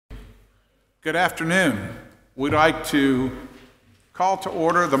Good afternoon. We'd like to call to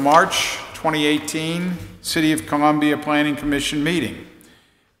order the March 2018 City of Columbia Planning Commission meeting.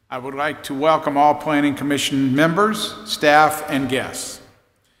 I would like to welcome all Planning Commission members, staff, and guests.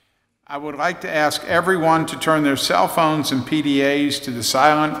 I would like to ask everyone to turn their cell phones and PDAs to the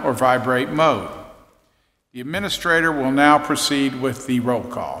silent or vibrate mode. The administrator will now proceed with the roll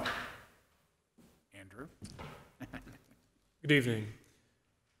call. Andrew. Good evening.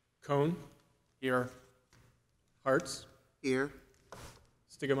 Cohn. Here. Hartz. Here.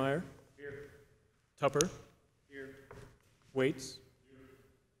 Stigemeyer. Here. Tupper. Here. Waits. Here.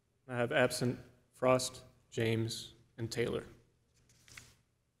 I have absent Frost, James, and Taylor.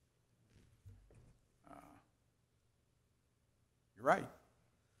 You're right.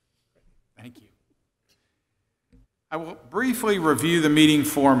 Thank you. I will briefly review the meeting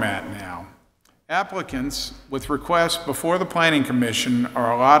format now. Applicants with requests before the Planning Commission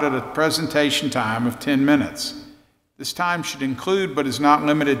are allotted a presentation time of 10 minutes. This time should include, but is not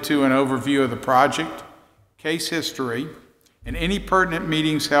limited to, an overview of the project, case history, and any pertinent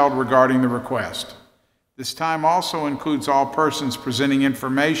meetings held regarding the request. This time also includes all persons presenting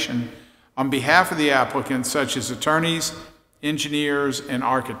information on behalf of the applicant, such as attorneys, engineers, and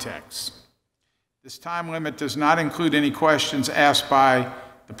architects. This time limit does not include any questions asked by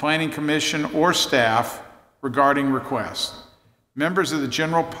the Planning Commission or staff regarding requests. Members of the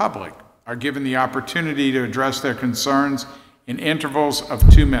general public are given the opportunity to address their concerns in intervals of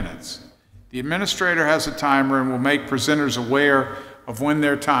 2 minutes. The administrator has a timer and will make presenters aware of when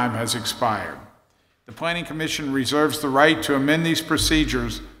their time has expired. The Planning Commission reserves the right to amend these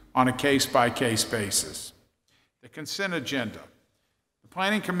procedures on a case-by-case basis. The consent agenda. The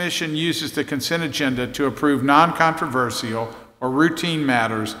Planning Commission uses the consent agenda to approve non-controversial or routine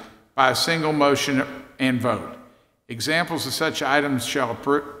matters by a single motion and vote. Examples of such items shall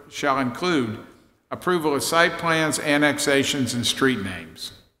include approval of site plans, annexations, and street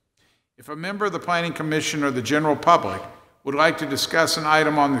names. If a member of the Planning Commission or the general public would like to discuss an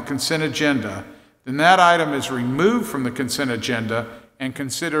item on the consent agenda, then that item is removed from the consent agenda and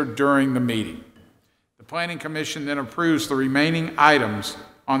considered during the meeting. The Planning Commission then approves the remaining items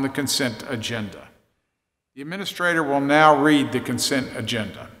on the consent agenda. The administrator will now read the consent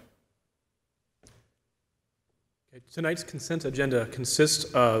agenda. Okay, tonight's consent agenda consists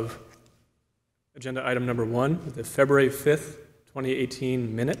of agenda item number 1, the February 5th,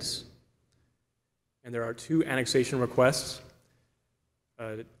 2018 minutes. And there are 2 annexation requests.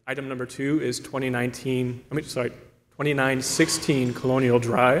 Item number 2 is 2916 Colonial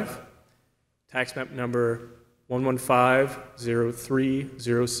Drive, tax map number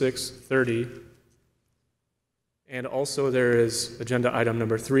 115030630. And also there is agenda item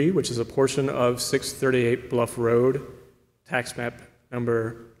number 3, which is a portion of 638 Bluff Road, tax map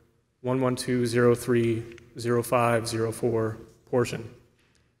number 112030504 portion.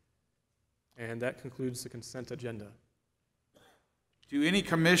 And that concludes the consent agenda. Do any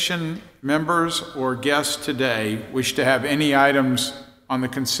commission members or guests today wish to have any items on the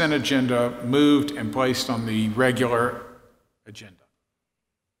consent agenda moved and placed on the regular agenda?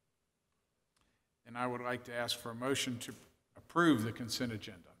 And I would like to ask for a motion to approve the consent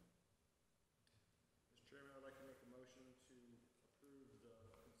agenda. Mr. Chairman, I'd like to make a motion to approve the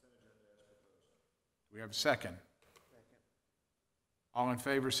consent agenda as proposed. Do we have a second? Second. All in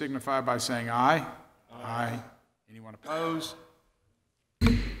favor signify by saying aye. Aye. Aye. Anyone opposed?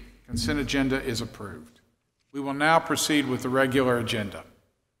 Consent agenda is approved. We will now proceed with the regular agenda.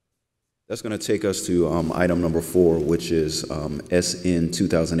 That's going to take us to item number 4, which is SN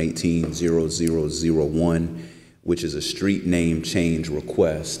 2018-0001, which is a street name change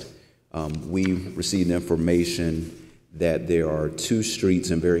request. We received information that there are 2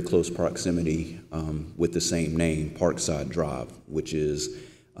 streets in very close proximity with the same name, Parkside Drive, which is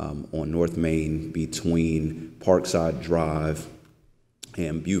on North Main between Parkside Drive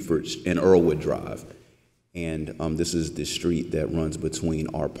and Buford and Earlwood Drive. And this is the street that runs between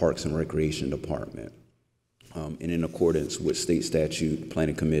our Parks and Recreation Department. And in accordance with state statute,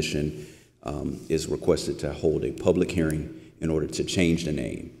 Planning Commission is requested to hold a public hearing in order to change the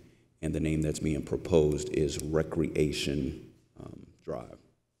name. And the name that's being proposed is Recreation Drive.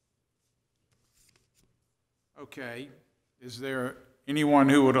 Okay. Is there anyone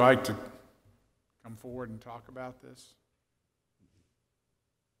who would like to come forward and talk about this?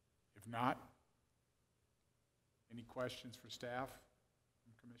 If not, any questions for staff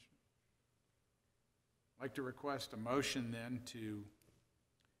and commission? I'd like to request a motion then to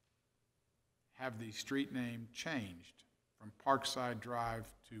have the street name changed from Parkside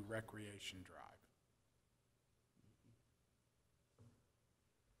Drive to Recreation Drive.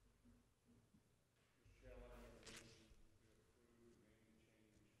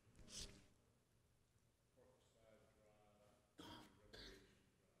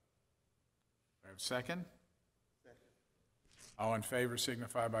 second? All in favor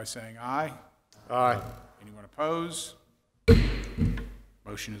signify by saying aye. Aye. Anyone oppose?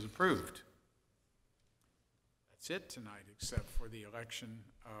 Motion is approved. That's it tonight, except for the election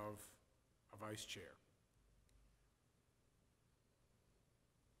of a vice chair.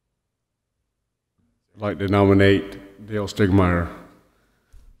 I'd like to nominate Dale Stigmeyer.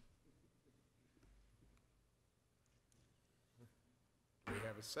 We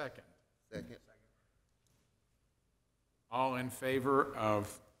have a second. Second. All in favor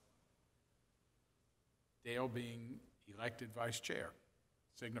of Dale being elected vice chair,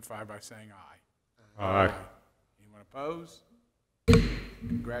 signify by saying aye. Aye. Anyone oppose?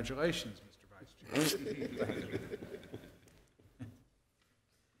 Congratulations, Mr. Vice Chair.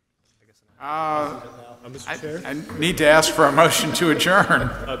 Mr. Chair? I need to ask for a motion to adjourn.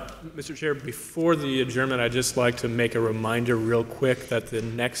 Mr. Chair, before the adjournment, I'd just like to make a reminder real quick that the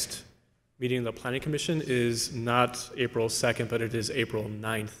next meeting of the Planning Commission is not April 2nd, but it is April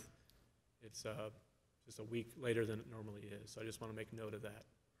 9th. It's just a week later than it normally is, so I just want to make note of that.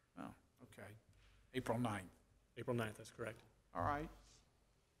 Oh, okay. April 9th. April 9th, that's correct. All right.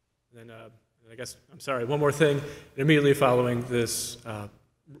 And then, I guess, I'm sorry, one more thing. Immediately following this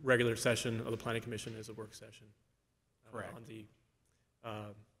regular session of the Planning Commission is a work session. Correct. On the,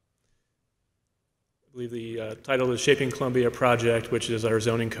 I believe the title is Shaping Columbia Project, which is our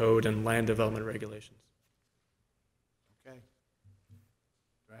zoning code and land development regulations. Okay.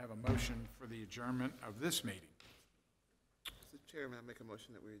 Do I have a motion for the adjournment of this meeting? Mr. Chairman, I make a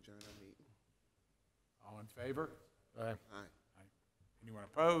motion that we adjourn our meeting. All in favor? Aye. Aye. Anyone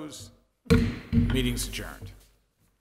opposed? Meeting's adjourned.